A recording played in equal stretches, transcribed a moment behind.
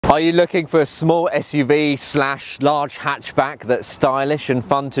Are you looking for a small SUV slash large hatchback that's stylish and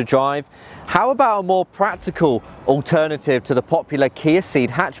fun to drive? How about a more practical alternative to the popular Kia Ceed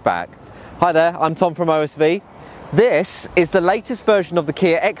hatchback? Hi there, I'm Tom from OSV. This is the latest version of the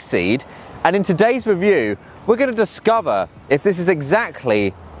Kia XCeed, and in today's review we're going to discover if this is exactly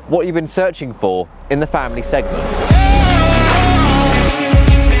what you've been searching for in the family segment.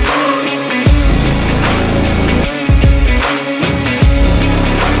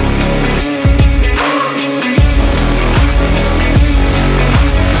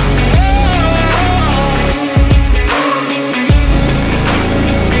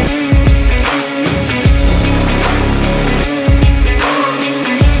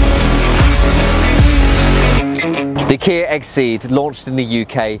 The Kia XCeed launched in the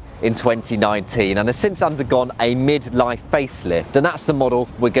UK in 2019 and has since undergone a mid-life facelift, and that's the model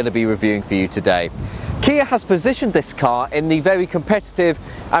we're going to be reviewing for you today. Kia has positioned this car in the very competitive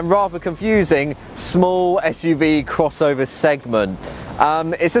and rather confusing small SUV crossover segment.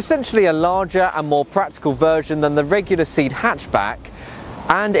 It's essentially a larger and more practical version than the regular Ceed hatchback,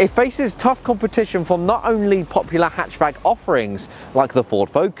 and it faces tough competition from not only popular hatchback offerings like the Ford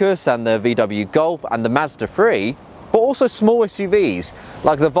Focus and the VW Golf and the Mazda 3, but also small SUVs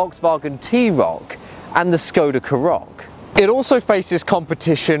like the Volkswagen T-Roc and the Skoda Karoq. It also faces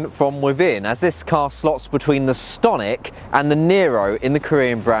competition from within, as this car slots between the Stonic and the Niro in the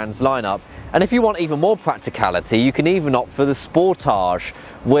Korean brand's lineup. And if you want even more practicality, you can even opt for the Sportage,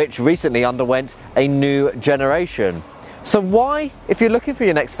 which recently underwent a new generation. So why, if you're looking for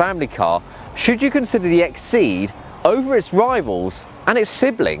your next family car, should you consider the XCeed over its rivals and its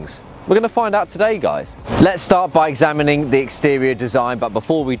siblings? We're going to find out today, guys. Let's start by examining the exterior design, but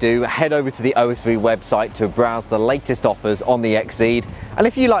before we do, head over to the OSV website to browse the latest offers on the XCeed. And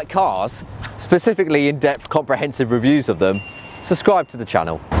if you like cars, specifically in-depth comprehensive reviews of them, subscribe to the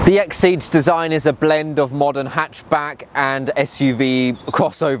channel. The XCeed's design is a blend of modern hatchback and SUV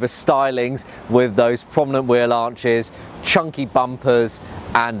crossover stylings, with those prominent wheel arches, chunky bumpers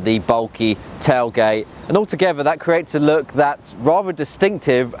and the bulky tailgate, and altogether that creates a look that's rather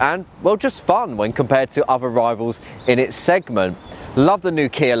distinctive and, well, just fun when compared to other rivals in its segment. Love the new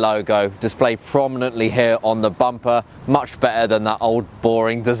Kia logo displayed prominently here on the bumper, much better than that old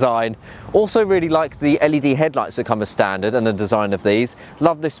boring design. Also really like the LED headlights that come as standard and the design of these.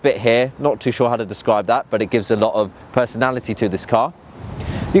 Love this bit here, not too sure how to describe that, but it gives a lot of personality to this car.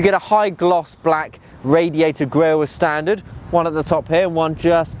 You get a high gloss black radiator grille as standard, one at the top here and one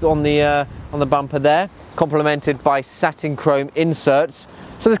just on the bumper there, complemented by satin chrome inserts.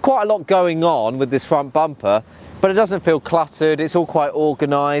 So there's quite a lot going on with this front bumper, but it doesn't feel cluttered. It's all quite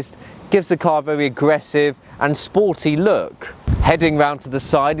organised, gives the car a very aggressive and sporty look. Heading round to the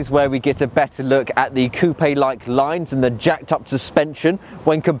side is where we get a better look at the coupe-like lines and the jacked up suspension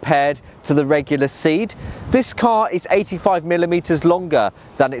when compared to the regular Ceed. This car is 85mm longer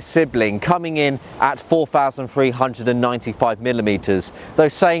than its sibling, coming in at 4,395mm, though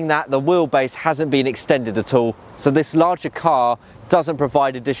saying that the wheelbase hasn't been extended at all, so this larger car doesn't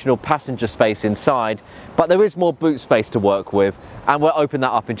provide additional passenger space inside, but there is more boot space to work with, and we'll open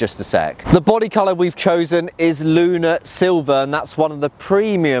that up in just a sec. The body colour we've chosen is Lunar Silver, and that's one of the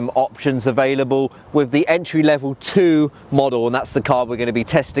premium options available with the entry-level 2 model, and that's the car we're going to be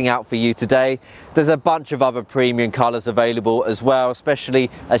testing out for you today. There's a bunch of other premium colours available as well, especially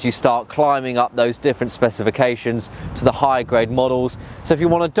as you start climbing up those different specifications to the higher grade models. So if you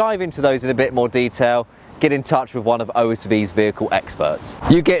want to dive into those in a bit more detail, get in touch with one of OSV's vehicle experts.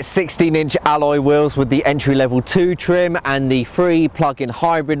 You get 16-inch alloy wheels with the entry-level 2 trim and the free plug-in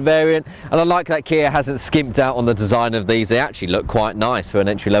hybrid variant, and I like that Kia hasn't skimped out on the design of these. They actually look quite nice for an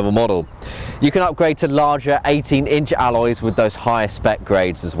entry-level model. You can upgrade to larger 18-inch alloys with those higher spec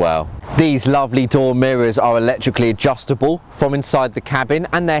grades as well. These lovely door mirrors are electrically adjustable from inside the cabin,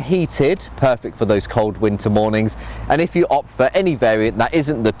 and they're heated, perfect for those cold winter mornings. And if you opt for any variant that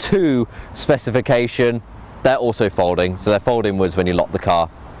isn't the 2 specification, they're also folding, so they're fold inwards when you lock the car.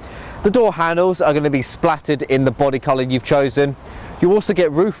 The door handles are going to be splattered in the body colour you've chosen. You also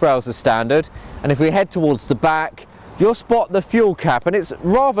get roof rails as standard, and if we head towards the back, you'll spot the fuel cap, and it's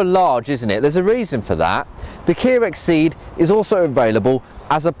rather large, isn't it? There's a reason for that. The Kia XCeed is also available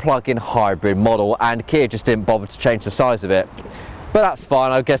as a plug-in hybrid model, and Kia just didn't bother to change the size of it. But that's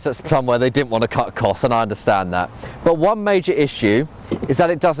fine, I guess that's somewhere they didn't want to cut costs, and I understand that. But one major issue is that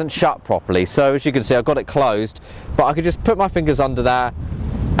it doesn't shut properly. So as you can see, I've got it closed, but I can just put my fingers under there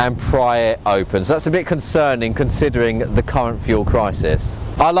and pry it open. So that's a bit concerning considering the current fuel crisis.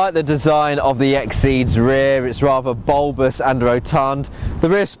 I like the design of the XCeed's rear. It's rather bulbous and rotund. The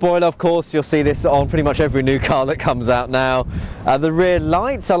rear spoiler, of course, you'll see this on pretty much every new car that comes out now. The rear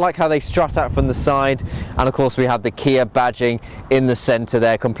lights, I like how they strut out from the side, and of course we have the Kia badging in the centre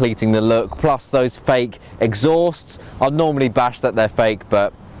there completing the look, plus those fake exhausts. I'd normally bash that they're fake,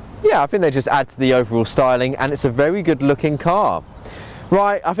 but yeah, I think they just add to the overall styling, and it's a very good looking car.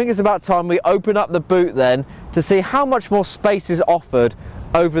 Right, I think it's about time we open up the boot then to see how much more space is offered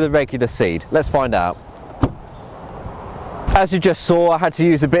over the regular Ceed. Let's find out. As you just saw, I had to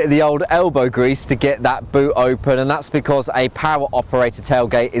use a bit of the old elbow grease to get that boot open, and that's because a power operated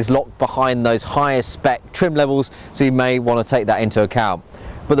tailgate is locked behind those higher spec trim levels, so you may want to take that into account.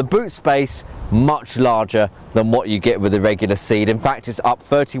 But the boot space, much larger than what you get with the regular Ceed. In fact, it's up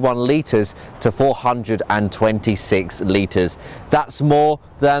 31 litres to 426 litres. That's more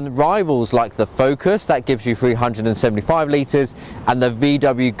than rivals like the Focus, that gives you 375 litres, and the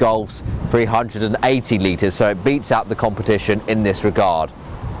VW Golf's 380 litres, so it beats out the competition in this regard.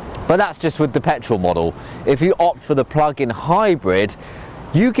 But that's just with the petrol model. If you opt for the plug-in hybrid,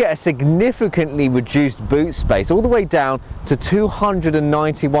 you get a significantly reduced boot space, all the way down to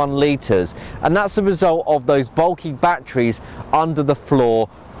 291 litres, and that's a result of those bulky batteries under the floor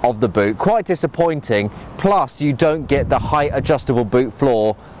of the boot. Quite disappointing, plus you don't get the height adjustable boot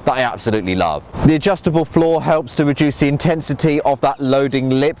floor that I absolutely love. The adjustable floor helps to reduce the intensity of that loading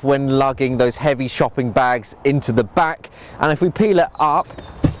lip when lugging those heavy shopping bags into the back, and if we peel it up,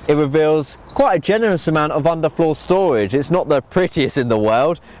 it reveals quite a generous amount of underfloor storage. It's not the prettiest in the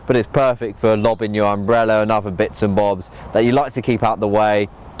world, but it's perfect for lobbing your umbrella and other bits and bobs that you like to keep out the way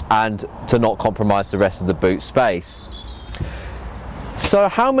and to not compromise the rest of the boot space. So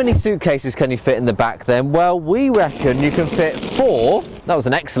how many suitcases can you fit in the back then? Well, we reckon you can fit 4, that was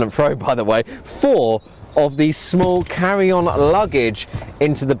an excellent throw by the way, 4 of these small carry-on luggage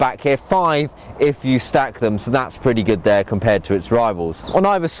into the back here, 5 if you stack them, so that's pretty good there compared to its rivals. On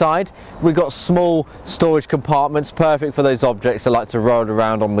either side we've got small storage compartments, perfect for those objects that like to roll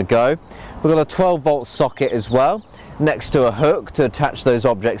around on the go. We've got a 12-volt socket as well next to a hook to attach those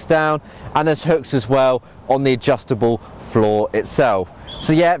objects down, and there's hooks as well on the adjustable floor itself.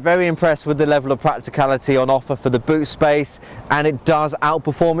 So yeah, very impressed with the level of practicality on offer for the boot space, and it does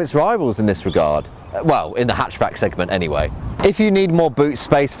outperform its rivals in this regard. Well, in the hatchback segment anyway. If you need more boot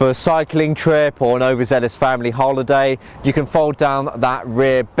space for a cycling trip or an overzealous family holiday, you can fold down that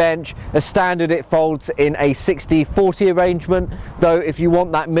rear bench. As standard, it folds in a 60-40 arrangement, though if you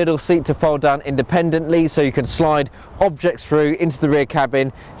want that middle seat to fold down independently so you can slide objects through into the rear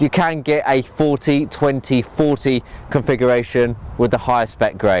cabin, you can get a 40-20-40 configuration with the higher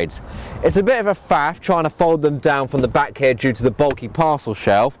spec grades. It's a bit of a faff trying to fold them down from the back here due to the bulky parcel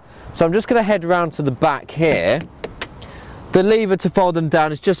shelf, so I'm just going to head around to the back here. The lever to fold them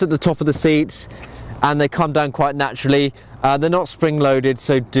down is just at the top of the seats, and they come down quite naturally. They're not spring loaded,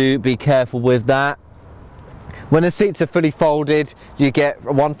 so do be careful with that. When the seats are fully folded, you get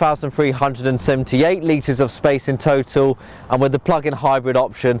 1,378 litres of space in total, and with the plug-in hybrid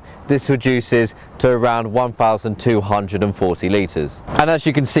option, this reduces to around 1,240 litres. And as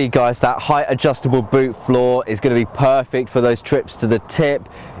you can see guys, that height adjustable boot floor is going to be perfect for those trips to the tip.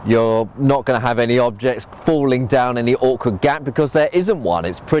 You're not going to have any objects falling down any awkward gap because there isn't one.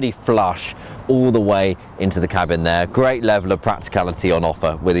 It's pretty flush all the way into the cabin there. Great level of practicality on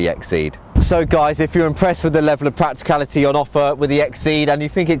offer with the XCeed. So guys, if you're impressed with the level of practicality on offer with the XCeed and you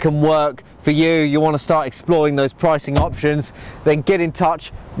think it can work for you, you want to start exploring those pricing options, then get in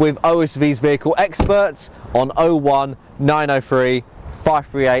touch with OSV's vehicle experts on 01 903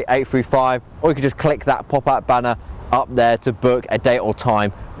 538 835, or you can just click that pop-up banner up there to book a date or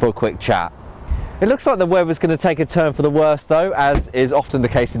time for a quick chat. It looks like the weather's going to take a turn for the worse though, as is often the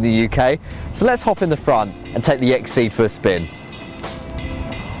case in the UK. So let's hop in the front and take the XCeed for a spin.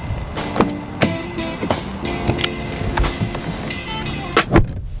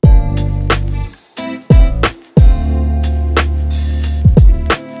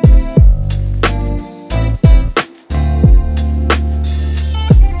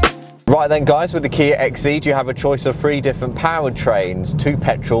 Right then guys, with the Kia XCeed you have a choice of 3 different powertrains, 2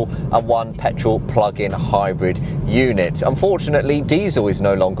 petrol and 1 petrol plug-in hybrid unit. Unfortunately, diesel is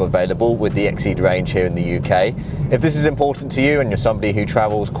no longer available with the XCeed range here in the UK. If this is important to you and you're somebody who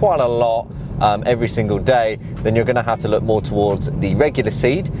travels quite a lot every single day, then you're going to have to look more towards the regular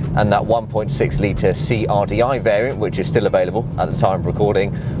Ceed and that 1.6 litre CRDI variant, which is still available at the time of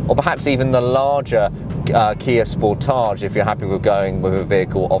recording, or perhaps even the larger Kia Sportage if you're happy with going with a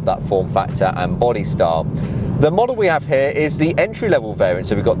vehicle of that form factor and body style. The model we have here is the entry-level variant.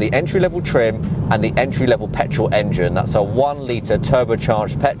 So we've got the entry-level trim and the entry-level petrol engine. That's a 1 litre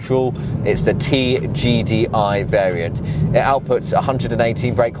turbocharged petrol. It's the TGDI variant. It outputs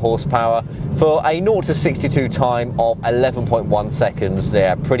 118 brake horsepower for a 0 to 62 time of 11.1 seconds.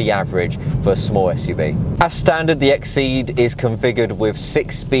 Yeah, pretty average for a small SUV. As standard, the XCeed is configured with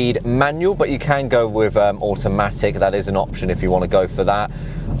 6-speed manual, but you can go with automatic. That is an option if you want to go for that.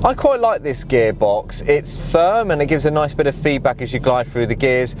 I quite like this gearbox. It's firm and it gives a nice bit of feedback as you glide through the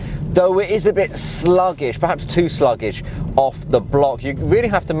gears, though it is a bit sluggish, perhaps too sluggish off the block. You really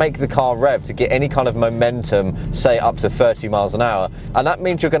have to make the car rev to get any kind of momentum, say up to 30 miles an hour, and that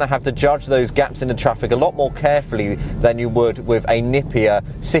means you're going to have to judge those gaps in the traffic a lot more carefully than you would with a nippier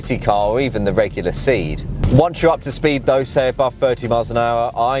city car or even the regular Ceed. Once you're up to speed though, say above 30 miles an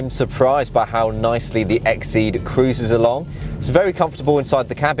hour, I'm surprised by how nicely the XCeed cruises along. It's very comfortable inside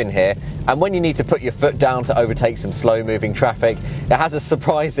the cabin here, and when you need to put your foot down to overtake some slow moving traffic, it has a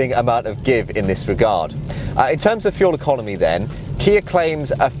surprising amount of give in this regard. In terms of fuel economy then, Kia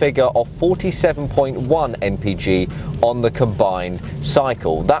claims a figure of 47.1 mpg on the combined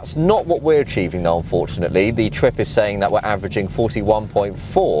cycle. That's not what we're achieving though, unfortunately. The Trip is saying that we're averaging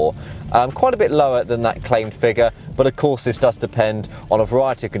 41.4, quite a bit lower than that claimed figure, but of course this does depend on a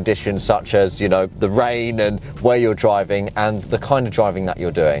variety of conditions such as, you know, the rain and where you're driving and the kind of driving that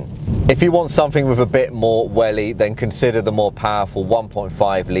you're doing. If you want something with a bit more welly, then consider the more powerful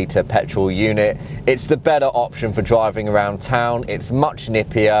 1.5 litre petrol unit. It's the better option for driving around town. It's much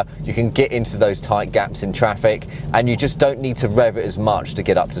nippier, you can get into those tight gaps in traffic, and you just don't need to rev it as much to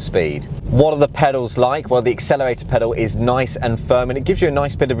get up to speed. What are the pedals like? Well, the accelerator pedal is nice and firm, and it gives you a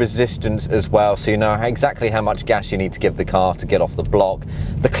nice bit of resistance as well, so you know exactly how much gas you need to give the car to get off the block.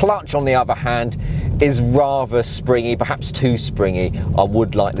 The clutch, on the other hand, is rather springy, perhaps too springy. I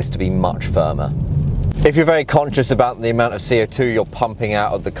would like this to be much firmer. If you're very conscious about the amount of CO2 you're pumping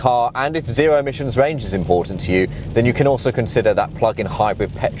out of the car, and if zero emissions range is important to you, then you can also consider that plug-in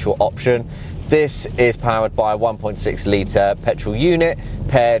hybrid petrol option. This is powered by a 1.6 litre petrol unit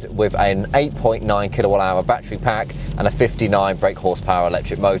paired with an 8.9 kilowatt-hour battery pack and a 59 brake horsepower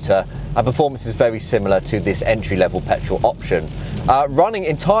electric motor. And performance is very similar to this entry-level petrol option. Running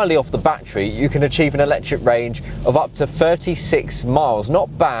entirely off the battery, you can achieve an electric range of up to 36 miles.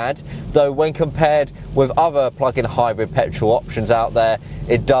 Not bad, though when compared with other plug-in hybrid petrol options out there,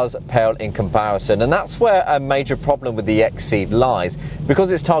 it does pale in comparison. And that's where a major problem with the XCeed lies.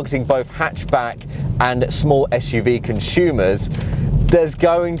 Because it's targeting both hatchback and small SUV consumers, there's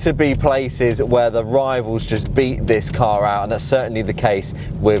going to be places where the rivals just beat this car out, and that's certainly the case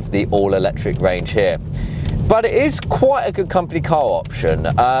with the all-electric range here. But it is quite a good company car option.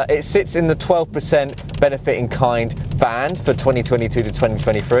 It sits in the 12% benefit in kind band for 2022 to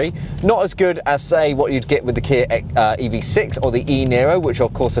 2023. Not as good as, say, what you'd get with the Kia EV6 or the e-Niro, which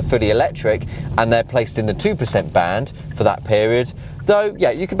of course are fully electric, and they're placed in the 2% band for that period. Though,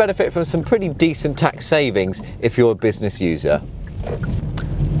 yeah, you can benefit from some pretty decent tax savings if you're a business user.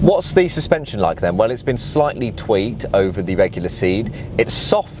 What's the suspension like then? Well, it's been slightly tweaked over the regular Ceed. It's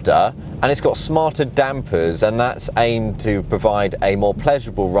softer and it's got smarter dampers, and that's aimed to provide a more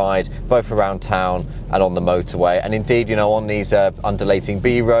pleasurable ride both around town and on the motorway. And indeed, you know, on these undulating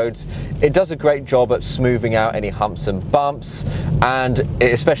B roads, it does a great job at smoothing out any humps and bumps, and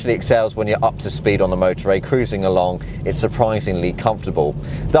it especially excels when you're up to speed on the motorway, cruising along. It's surprisingly comfortable.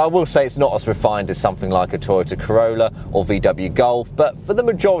 Though I will say it's not as refined as something like a Toyota Corolla or VW Golf, but for the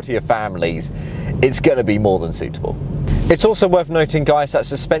majority of families, it's going to be more than suitable. It's also worth noting, guys, that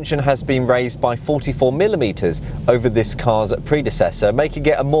suspension has been raised by 44mm over this car's predecessor, making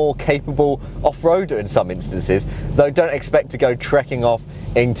it a more capable off-roader in some instances, though don't expect to go trekking off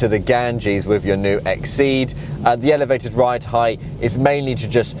into the Ganges with your new XCeed. The elevated ride height is mainly to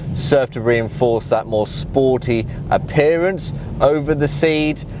just serve to reinforce that more sporty appearance over the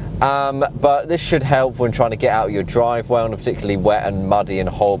Ceed. But this should help when trying to get out your driveway on a particularly wet and muddy and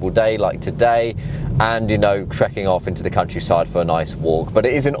horrible day like today, and, you know, trekking off into the countryside for a nice walk. But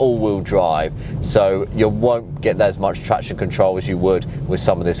it is an all-wheel drive, so you won't get as much traction control as you would with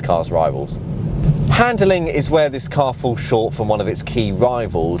some of this car's rivals. Handling is where this car falls short from one of its key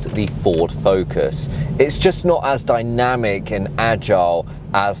rivals, the Ford Focus. It's just not as dynamic and agile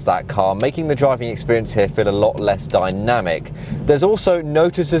as that car, making the driving experience here feel a lot less dynamic. There's also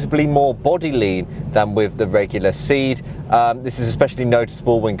noticeably more body lean than with the regular Ceed. This is especially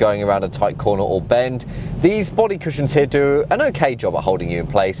noticeable when going around a tight corner or bend. These body cushions here do an okay job at holding you in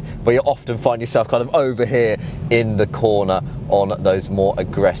place, but you often find yourself kind of over here in the corner on those more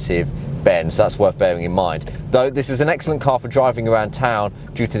aggressive bend, so that's worth bearing in mind. Though this is an excellent car for driving around town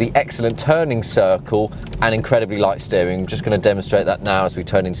due to the excellent turning circle and incredibly light steering. I'm just going to demonstrate that now as we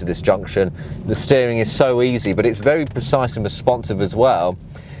turn into this junction. The steering is so easy, but it's very precise and responsive as well.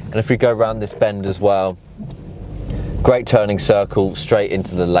 And if we go around this bend as well, great turning circle straight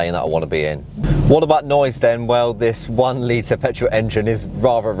into the lane that I want to be in. What about noise then? Well, this 1 litre petrol engine is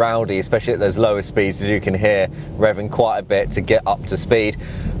rather rowdy, especially at those lower speeds, as you can hear, revving quite a bit to get up to speed.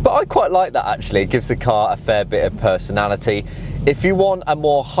 But I quite like that actually, it gives the car a fair bit of personality. If you want a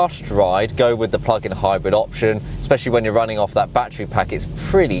more hushed ride, go with the plug-in hybrid option, especially when you're running off that battery pack. It's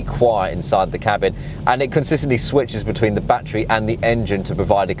pretty quiet inside the cabin and it consistently switches between the battery and the engine to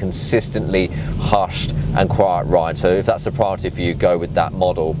provide a consistently hushed and quiet ride. So if that's a priority for you, go with that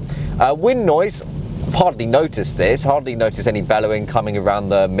model. Wind noise, I've hardly noticed this, hardly noticed any bellowing coming around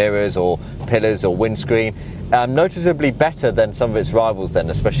the mirrors or pillars or windscreen. Noticeably better than some of its rivals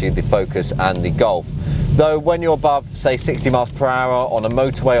then, especially the Focus and the Golf. Though when you're above, say, 60 miles per hour on a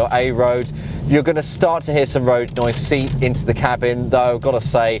motorway or A road, you're going to start to hear some road noise seep into the cabin, though I've got to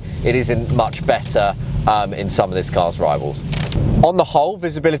say it isn't much better in some of this car's rivals. On the whole,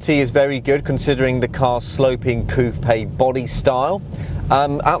 visibility is very good considering the car's sloping coupe body style.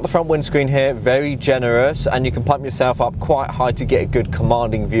 Out the front windscreen here, very generous, and you can pump yourself up quite high to get a good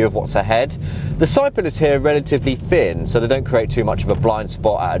commanding view of what's ahead. The side pillars here are relatively thin, so they don't create too much of a blind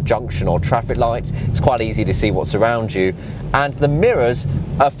spot at a junction or traffic lights. It's quite easy to see what's around you. And the mirrors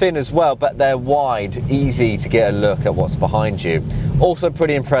are thin as well, but they're wide, easy to get a look at what's behind you. Also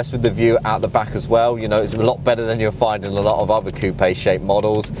pretty impressed with the view out the back as well. You know, it's a lot better than you'll find in a lot of other coupe-shaped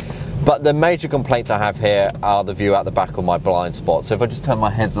models. But the major complaints I have here are the view out the back of my blind spot. So if I just turn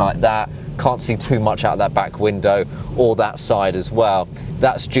my head like that, can't see too much out that back window or that side as well.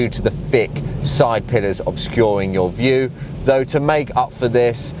 That's due to the thick side pillars obscuring your view. Though to make up for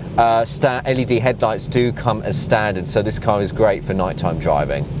this, LED headlights do come as standard, so this car is great for nighttime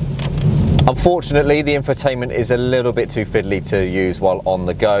driving. Unfortunately, the infotainment is a little bit too fiddly to use while on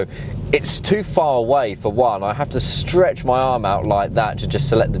the go. It's too far away for one. I have to stretch my arm out like that to just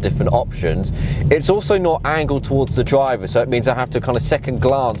select the different options. It's also not angled towards the driver, so it means I have to kind of second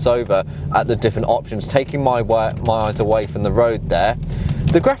glance over at the different options, taking my eyes away from the road there.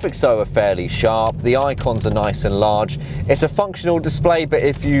 The graphics though are fairly sharp, the icons are nice and large. It's a functional display, but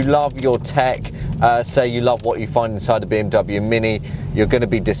if you love your tech, say you love what you find inside a BMW Mini, you're going to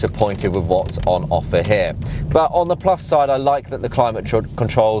be disappointed with what's on offer here. But on the plus side, I like that the climate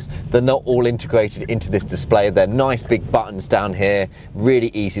controls, they're not all integrated into this display. They're nice big buttons down here, really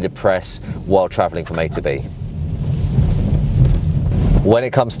easy to press while traveling from A to B. When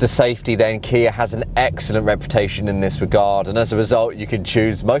it comes to safety then, Kia has an excellent reputation in this regard, and as a result you can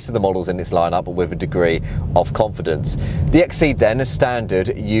choose most of the models in this lineup with a degree of confidence. The XCeed then, as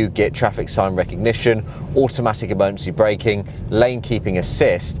standard, you get traffic sign recognition, automatic emergency braking, lane keeping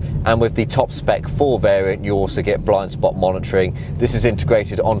assist, and with the top spec 4 variant you also get blind spot monitoring. This is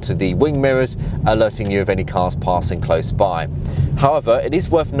integrated onto the wing mirrors, alerting you of any cars passing close by. However, it is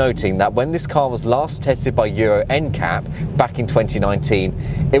worth noting that when this car was last tested by Euro NCAP back in 2019,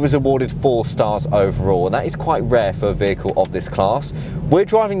 it was awarded 4 stars overall, and that is quite rare for a vehicle of this class. We're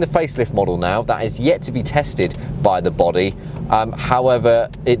driving the facelift model now that is yet to be tested by the body. However,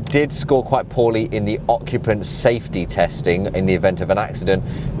 it did score quite poorly in the occupant safety testing in the event of an accident,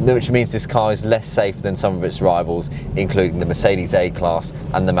 which means this car is less safe than some of its rivals, including the Mercedes A-Class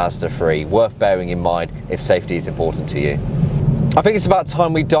and the Mazda 3. Worth bearing in mind if safety is important to you. I think it's about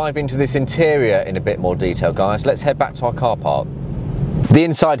time we dive into this interior in a bit more detail, guys. Let's head back to our car park. The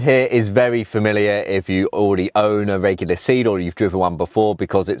inside here is very familiar if you already own a regular Ceed or you've driven one before,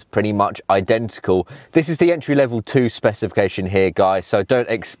 because it's pretty much identical. This is the entry level 2 specification here, guys, so don't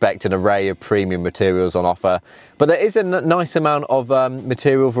expect an array of premium materials on offer, but there is a nice amount of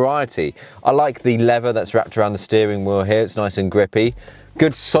material variety. I like the leather that's wrapped around the steering wheel here, it's nice and grippy.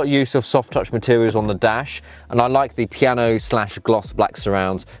 Good use of soft touch materials on the dash, and I like the piano / gloss black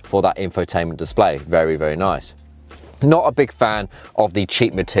surrounds for that infotainment display. Very, very nice. Not a big fan of the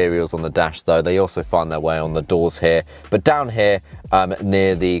cheap materials on the dash though. They also find their way on the doors here, but down here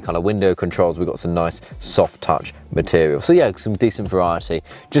near the kind of window controls we've got some nice soft touch material. So yeah, some decent variety.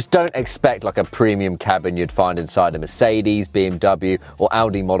 Just don't expect like a premium cabin you'd find inside a Mercedes, BMW or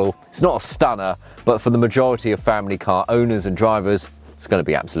Audi model. It's not a stunner, but for the majority of family car owners and drivers, it's going to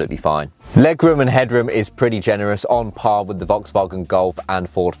be absolutely fine. Legroom and headroom is pretty generous, on par with the Volkswagen Golf and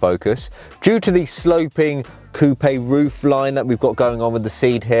Ford Focus. Due to the sloping coupe roof line that we've got going on with the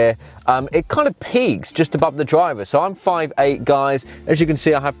Ceed here, it kind of peaks just above the driver. So I'm 5'8", guys. As you can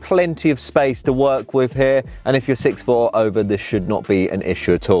see, I have plenty of space to work with here, and if you're 6 foot or over, this should not be an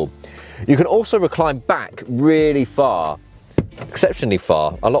issue at all. You can also recline back really far, exceptionally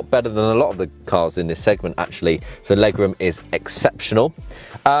far, a lot better than a lot of the cars in this segment actually, so legroom is exceptional.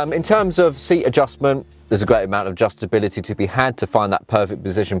 In terms of seat adjustment, there's a great amount of adjustability to be had to find that perfect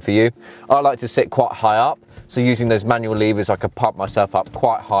position for you. I like to sit quite high up, so using those manual levers I could pump myself up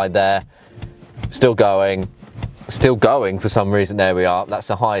quite high there. Still going for some reason. There we are, that's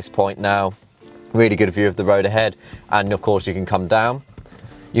the highest point now. Really good view of the road ahead, and of course you can come down.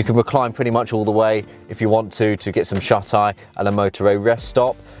 You can recline pretty much all the way if you want to get some shut-eye and a motorway rest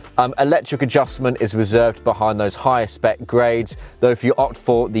stop. Electric adjustment is reserved behind those higher spec grades, though if you opt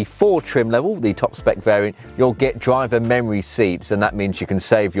for the 4 trim level, the top spec variant, you'll get driver memory seats, and that means you can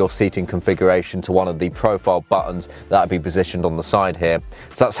save your seating configuration to one of the profile buttons that will be positioned on the side here.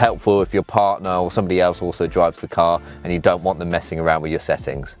 So that's helpful if your partner or somebody else also drives the car and you don't want them messing around with your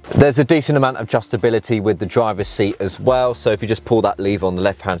settings. There's a decent amount of adjustability with the driver's seat as well, so if you just pull that lever on the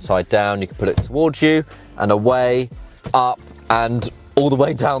left hand side down, you can put it towards you and away, up, and all the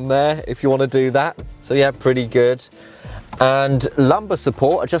way down there if you want to do that. So yeah, pretty good. And lumbar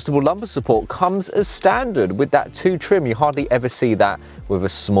support, adjustable lumbar support, comes as standard with that 2 trim. You hardly ever see that with a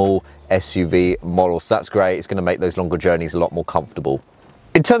small SUV model, so that's great. It's going to make those longer journeys a lot more comfortable.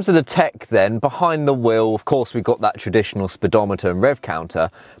 In terms of the tech then, behind the wheel, of course, we've got that traditional speedometer and rev counter,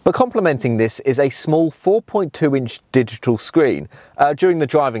 but complementing this is a small 4.2-inch digital screen. During the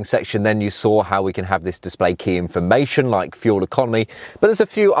driving section then you saw how we can have this display key information like fuel economy, but there's a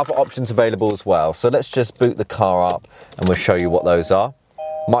few other options available as well. So let's just boot the car up and we'll show you what those are.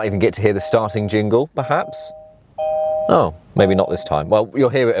 Might even get to hear the starting jingle, perhaps. Oh, maybe not this time. Well, you'll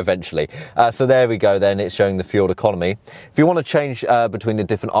hear it eventually. So there we go then, it's showing the fuel economy. If you want to change between the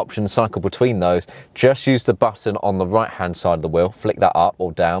different options, cycle between those, just use the button on the right hand side of the wheel, flick that up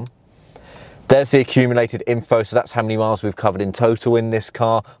or down. There's the accumulated info, so that's how many miles we've covered in total in this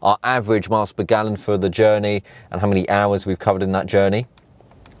car, our average miles per gallon for the journey, and how many hours we've covered in that journey.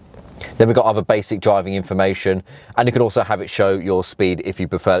 Then we've got other basic driving information, and you can also have it show your speed if you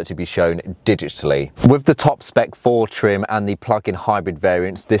prefer it to be shown digitally. With the top spec 4 trim and the plug-in hybrid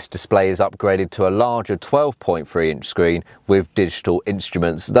variants, this display is upgraded to a larger 12.3-inch screen with digital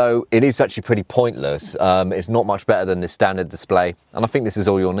instruments, though it is actually pretty pointless. It's not much better than the standard display, and I think this is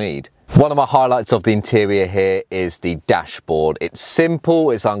all you'll need. One of my highlights of the interior here is the dashboard. It's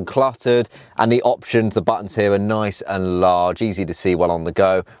simple, it's uncluttered, and the options, the buttons here are nice and large, easy to see while on the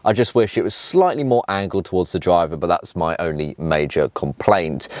go. I just wish it was slightly more angled towards the driver, but that's my only major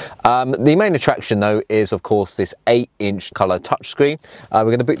complaint. The main attraction though is of course this 8-inch colour touchscreen. We're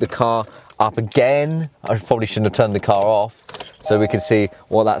going to boot the car up again. I probably shouldn't have turned the car off, so we can see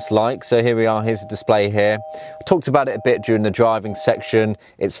what that's like. So here we are, here's the display here. I talked about it a bit during the driving section.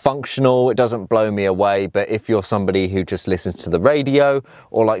 It's functional, it doesn't blow me away, but if you're somebody who just listens to the radio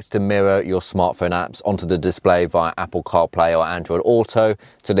or likes to mirror your smartphone apps onto the display via Apple CarPlay or Android Auto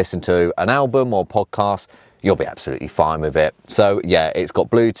to listen to an album or podcast, you'll be absolutely fine with it. So yeah, it's got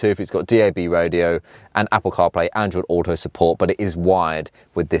Bluetooth, it's got DAB radio and Apple CarPlay, Android Auto support, but it is wired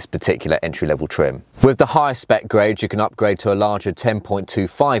with this particular entry-level trim. With the higher spec grades, you can upgrade to a larger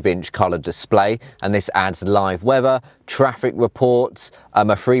 10.25-inch colour display, and this adds live weather, traffic reports,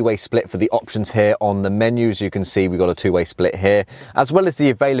 a three-way split for the options here on the menu. As you can see, we've got a two-way split here, as well as the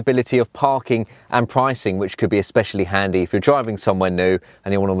availability of parking and pricing, which could be especially handy if you're driving somewhere new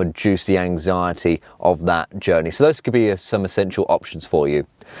and you want to reduce the anxiety of that journey. So those could be some essential options for you.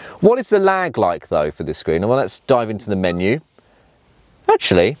 What is the lag like though for this screen? Well, let's dive into the menu.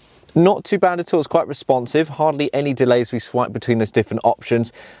 Actually, not too bad at all. It's quite responsive, hardly any delays we swipe between those different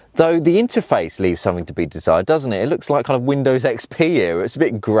options, though the interface leaves something to be desired, doesn't it? It looks like kind of Windows XP era. It's a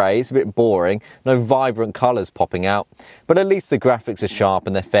bit grey, it's a bit boring, no vibrant colours popping out, but at least the graphics are sharp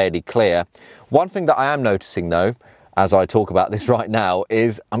and they're fairly clear. One thing that I am noticing though, as I talk about this right now,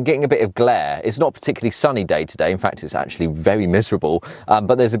 is I'm getting a bit of glare. It's not a particularly sunny day today. In fact, it's actually very miserable,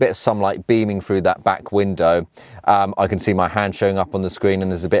 but there's a bit of sunlight beaming through that back window. I can see my hand showing up on the screen and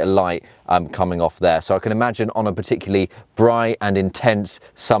there's a bit of light coming off there. So I can imagine on a particularly bright and intense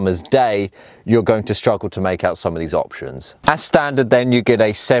summer's day, you're going to struggle to make out some of these options. As standard then, you get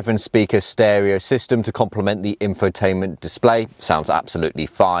a 7-speaker stereo system to complement the infotainment display. Sounds absolutely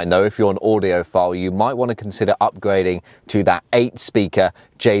fine, though if you're an audiophile, you might want to consider upgrading to that 8-speaker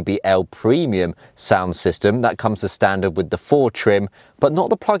JBL Premium sound system. That comes as standard with the 4 trim, but not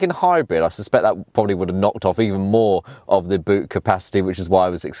the plug-in hybrid. I suspect that probably would have knocked off even more of the boot capacity, which is why I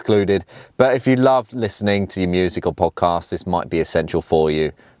was excluded. But if you love listening to your music or podcasts, this might be essential for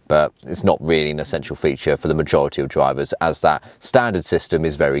you. But it's not really an essential feature for the majority of drivers, as that standard system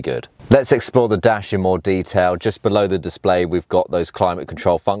is very good. Let's explore the dash in more detail. Just below the display, we've got those climate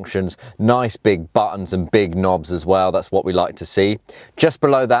control functions, nice big buttons and big knobs as well. That's what we like to see. Just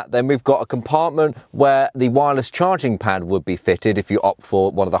below that, then we've got a compartment where the wireless charging pad would be fitted if you opt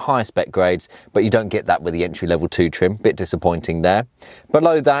for one of the higher spec grades, but you don't get that with the entry level 2 trim. Bit disappointing there.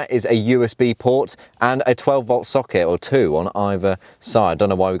 Below that is a USB port and a 12-volt socket, or 2 on either side. Don't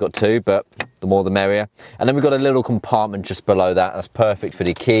know why we've got 2, but the more the merrier. And then we've got a little compartment just below that. That's perfect for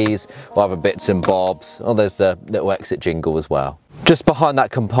the keys or other bits and bobs. Oh, there's the little exit jingle as well. Just behind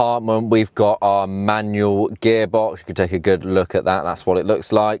that compartment, we've got our manual gearbox. You can take a good look at that. That's what it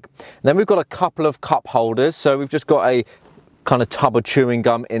looks like. And then we've got a couple of cup holders. So we've just got a kind of tub of chewing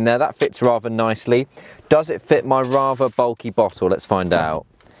gum in there. That fits rather nicely. Does it fit my rather bulky bottle? Let's find out.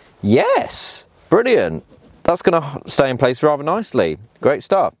 Yes, brilliant. That's going to stay in place rather nicely. Great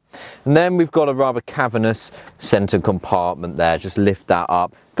stuff. And then we've got a rather cavernous center compartment there. Just lift that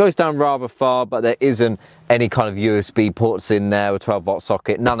up. Goes down rather far, but there isn't any kind of USB ports in there, a 12-volt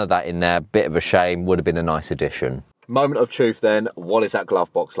socket. None of that in there. Bit of a shame. Would have been a nice addition. Moment of truth then. What is that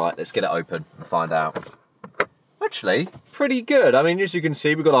glove box like? Let's get it open and find out. Actually, pretty good. I mean, as you can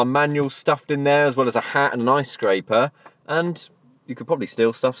see, we've got our manual stuffed in there, as well as a hat and an ice scraper. And you could probably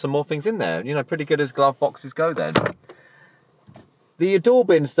still stuff some more things in there. You know, pretty good as glove boxes go then. The door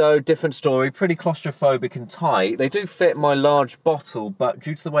bins though, different story, pretty claustrophobic and tight. They do fit my large bottle, but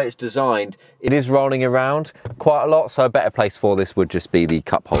due to the way it's designed, it is rolling around quite a lot, so a better place for this would just be the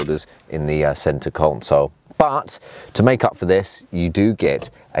cup holders in the center console. But to make up for this, you do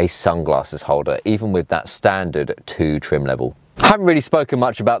get a sunglasses holder, even with that standard 2 trim level. I haven't really spoken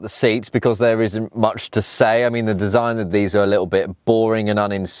much about the seats because there isn't much to say. I mean, the design of these are a little bit boring and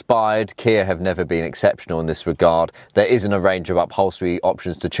uninspired. Kia have never been exceptional in this regard. There isn't a range of upholstery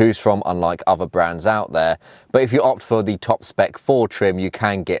options to choose from, unlike other brands out there. But if you opt for the top spec 4 trim, you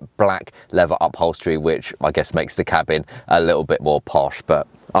can get black leather upholstery, which I guess makes the cabin a little bit more posh, but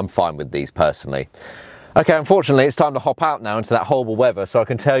I'm fine with these personally. Okay, unfortunately, it's time to hop out now into that horrible weather so I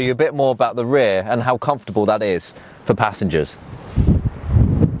can tell you a bit more about the rear and how comfortable that is for passengers.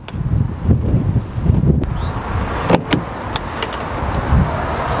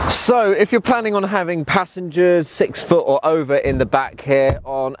 So if you're planning on having passengers 6 foot or over in the back here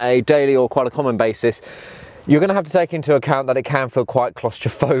on a daily or quite a common basis, you're going to have to take into account that it can feel quite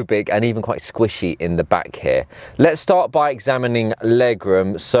claustrophobic and even quite squishy in the back here. Let's start by examining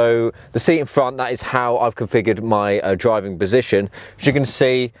legroom. So the seat in front, that is how I've configured my driving position. As you can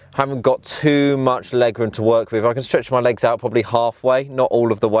see, I haven't got too much legroom to work with. I can stretch my legs out probably halfway, not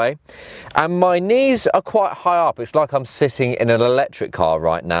all of the way. And my knees are quite high up. It's like I'm sitting in an electric car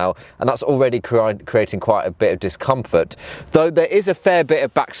right now, and that's already creating quite a bit of discomfort. Though there is a fair bit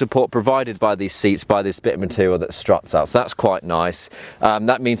of back support provided by these seats by this bit of material that struts out, so that's quite nice.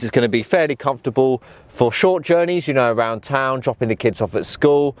 That means it's going to be fairly comfortable for short journeys, you know, around town, dropping the kids off at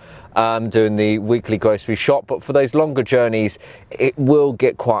school, doing the weekly grocery shop. But for those longer journeys, it will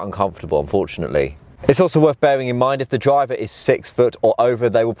get quite uncomfortable, unfortunately. It's also worth bearing in mind if the driver is 6 foot or over,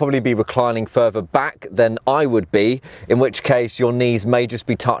 they will probably be reclining further back than I would be, in which case your knees may just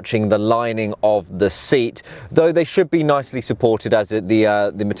be touching the lining of the seat, though they should be nicely supported as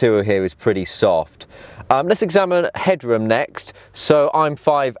the material here is pretty soft. Let's examine headroom next. So I'm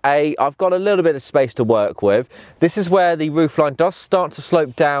 5A, I've got a little bit of space to work with. This is where the roofline does start to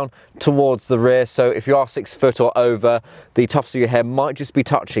slope down towards the rear, so if you are 6 foot or over, the tufts of your hair might just be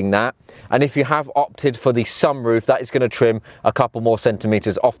touching that. And if you have opted for the sunroof, that is going to trim a couple more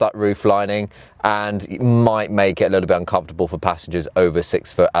centimetres off that roof lining, and it might make it a little bit uncomfortable for passengers over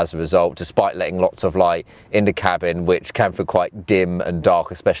 6 foot as a result, despite letting lots of light in the cabin, which can feel quite dim and dark,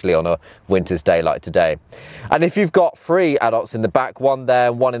 especially on a winter's day like today. And if you've got 3 adults in the back, one there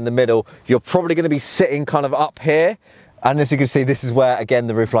and one in the middle, you're probably going to be sitting kind of up here. And as you can see, this is where, again,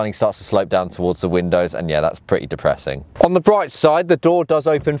 the roof lining starts to slope down towards the windows, and yeah, that's pretty depressing. On the bright side, the door does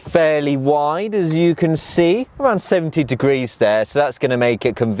open fairly wide, as you can see, around 70 degrees there, so that's going to make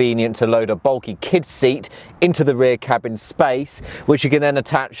it convenient to load a bulky kid seat into the rear cabin space, which you can then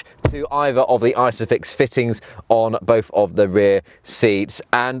attach to either of the Isofix fittings on both of the rear seats.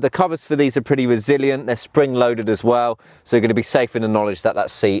 And the covers for these are pretty resilient, they're spring loaded as well, so you're going to be safe in the knowledge that that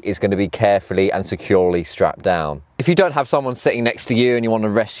seat is going to be carefully and securely strapped down. If you don't have someone sitting next to you and you want to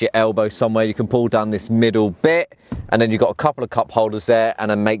rest your elbow somewhere, you can pull down this middle bit, and then you've got a couple of cup holders there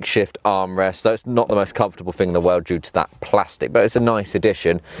and a makeshift armrest. So it's not the most comfortable thing in the world due to that plastic, but it's a nice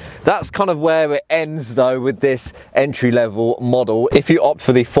addition. That's kind of where it ends though with this entry-level model. If you opt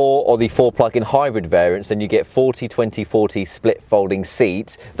for the 4 or the 4 plug-in hybrid variants, then you get 40-20-40 split folding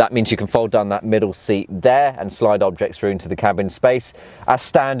seats. That means you can fold down that middle seat there and slide objects through into the cabin space. As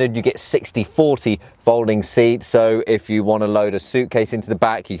standard, you get 60-40 folding seats, so if you want to load a suitcase into the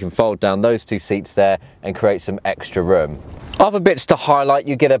back, you can fold down those 2 seats there and create some extra room. Other bits to highlight,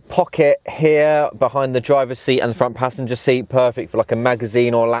 you get a pocket here behind the driver's seat and the front passenger seat, perfect for like a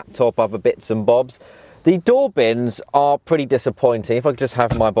magazine or laptop, other bits and bobs. The door bins are pretty disappointing. If I could just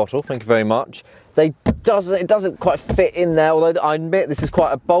have my bottle, thank you very much. It doesn't quite fit in there, although I admit this is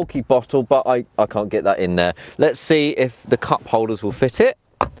quite a bulky bottle, but I can't get that in there. Let's see if the cup holders will fit it.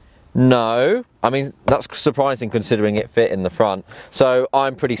 No, I mean, that's surprising considering it fit in the front. So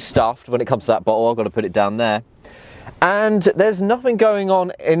I'm pretty stuffed when it comes to that bottle. I've got to put it down there. And there's nothing going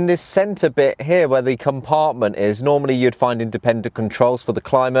on in this center bit here where the compartment is. Normally you'd find independent controls for the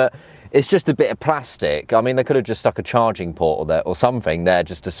climate. It's just a bit of plastic. I mean, they could have just stuck a charging port or something there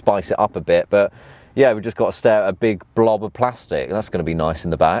just to spice it up a bit, but yeah, we've just got to stare at a big blob of plastic. That's going to be nice in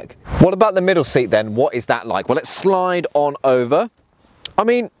the back. What about the middle seat then? What is that like? Well, let's slide on over. I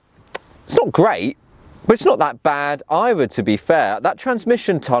mean, it's not great, but it's not that bad either, to be fair. That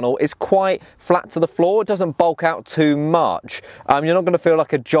transmission tunnel is quite flat to the floor. It doesn't bulk out too much. You're not going to feel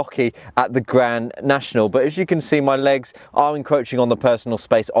like a jockey at the Grand National, but as you can see, my legs are encroaching on the personal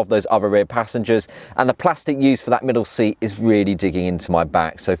space of those other rear passengers, and the plastic used for that middle seat is really digging into my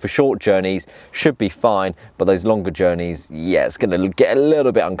back. So for short journeys, should be fine, but those longer journeys, yeah, it's going to get a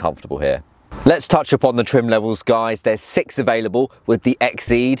little bit uncomfortable here. Let's touch upon the trim levels, guys. There's 6 available with the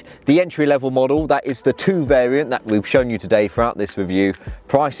XCeed. The entry level model, that is the 2 variant that we've shown you today throughout this review.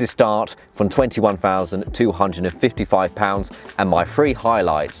 Prices start from £21,255, and my 3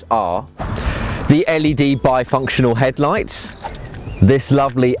 highlights are the LED bifunctional headlights, this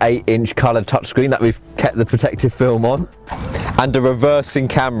lovely 8-inch coloured touchscreen that we've kept the protective film on, and a reversing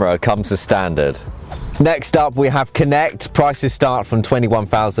camera comes as standard. Next up we have Connect. Prices start from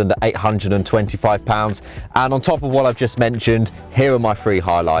 £21,825, and on top of what I've just mentioned, here are my 3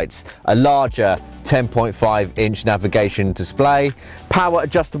 highlights. A larger 10.5-inch navigation display, power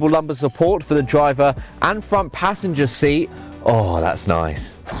adjustable lumbar support for the driver and front passenger seat, oh that's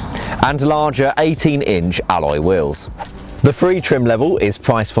nice, and larger 18-inch alloy wheels. The free trim level is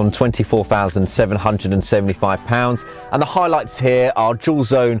priced from £24,775, and the highlights here are dual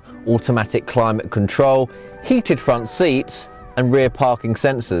zone automatic climate control, heated front seats and rear parking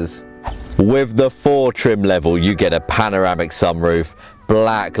sensors. With the 4 trim level, you get a panoramic sunroof,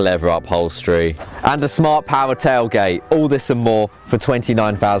 black leather upholstery and a smart power tailgate. All this and more for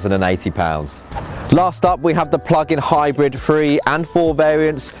 £29,080. Last up, we have the plug-in hybrid 3 and 4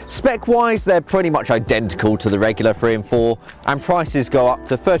 variants. Spec-wise, they're pretty much identical to the regular 3 and 4, and prices go up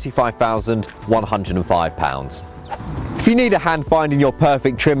to £35,105. If you need a hand finding your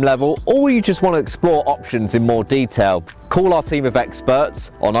perfect trim level, or you just want to explore options in more detail, call our team of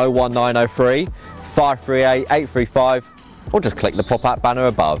experts on 01903 538 835, or just click the pop-up banner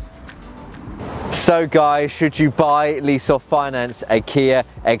above. So guys, should you buy, lease or finance a Kia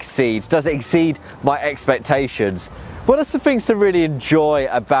XCeed? Does it exceed my expectations? Well, that's the things to really enjoy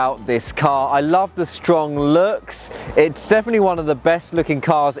about this car. I love the strong looks. It's definitely one of the best looking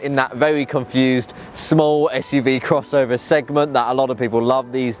cars in that very confused small SUV crossover segment that a lot of people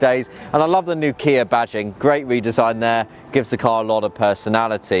love these days. And I love the new Kia badging. Great redesign there, gives the car a lot of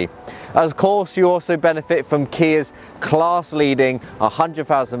personality. Of course, you also benefit from Kia's class-leading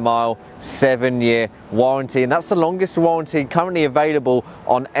 100,000 mile, 7-year warranty, and that's the longest warranty currently available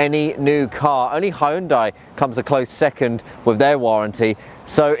on any new car. Only Hyundai comes a close second with their warranty,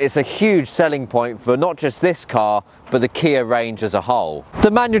 so it's a huge selling point for not just this car, but the Kia range as a whole.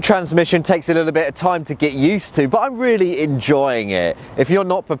 The manual transmission takes a little bit of time to get used to, but I'm really enjoying it. If you're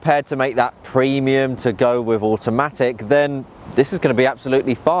not prepared to make that premium to go with automatic, then this is going to be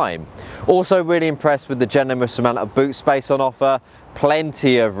absolutely fine. Also really impressed with the generous amount of boot space on offer.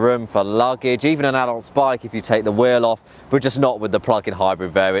 plenty of room for luggage, even an adult's bike if you take the wheel off, but just not with the plug-in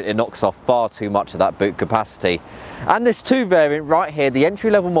hybrid variant. It knocks off far too much of that boot capacity. And this 2 variant right here, the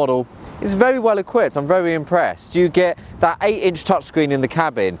entry-level model, is very well equipped. I'm very impressed. You get that 8-inch touchscreen in the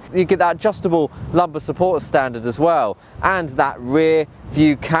cabin, you get that adjustable lumbar support standard as well, and that rear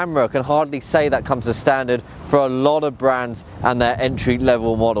view camera. Can hardly say that comes as standard for a lot of brands and their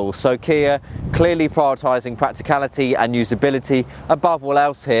entry-level models. So Kia clearly prioritising practicality and usability above all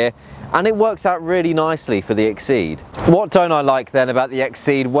else here, and it works out really nicely for the XCeed. What don't I like then about the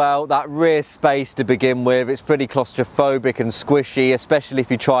XCeed? Well, that rear space to begin with, it's pretty claustrophobic and squishy, especially if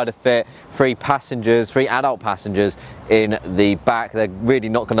you try to fit 3 adult passengers in the back. They're really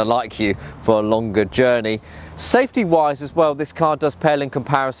not going to like you for a longer journey. Safety wise as well, this car does pale in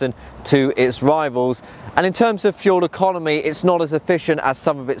comparison to its rivals, and in terms of fuel economy, it's not as efficient as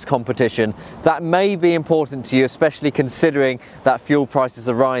some of its competition. That may be important to you, especially considering that fuel prices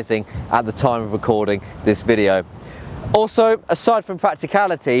are rising at the time of recording this video. Also, aside from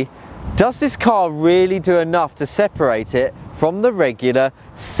practicality, does this car really do enough to separate it from the regular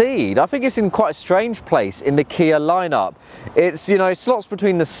Ceed? I think it's in quite a strange place in the Kia lineup. It's, you know, it slots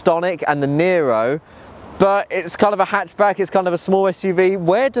between the Stonic and the Niro, but it's kind of a hatchback, it's kind of a small SUV.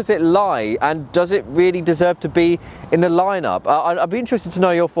 Where does it lie, and does it really deserve to be in the lineup? I'd be interested to know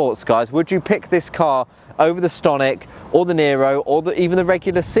your thoughts, guys. Would you pick this car over the Stonic or the Niro or even the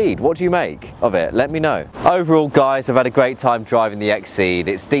regular Ceed? What do you make of it? Let me know. Overall, guys, I've had a great time driving the XCeed.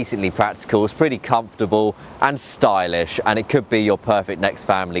 It's decently practical, it's pretty comfortable and stylish, and it could be your perfect next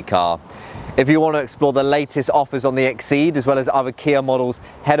family car. If you want to explore the latest offers on the XCeed as well as other Kia models,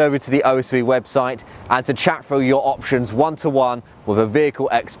 head over to the OSV website, and to chat through your options one-to-one with a vehicle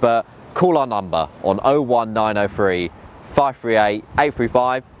expert, call our number on 01903 538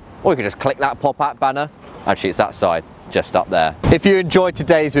 835, or you can just click that pop-up banner. Actually, it's that side, just up there. If you enjoyed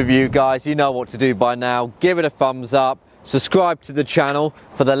today's review, guys, you know what to do by now. Give it a thumbs up, subscribe to the channel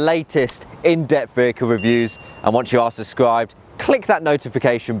for the latest in-depth vehicle reviews, and once you are subscribed, click that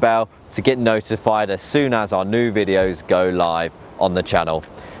notification bell to get notified as soon as our new videos go live on the channel.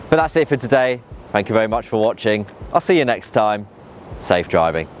 But that's it for today. Thank you very much for watching. I'll see you next time. Safe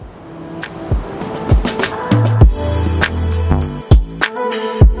driving.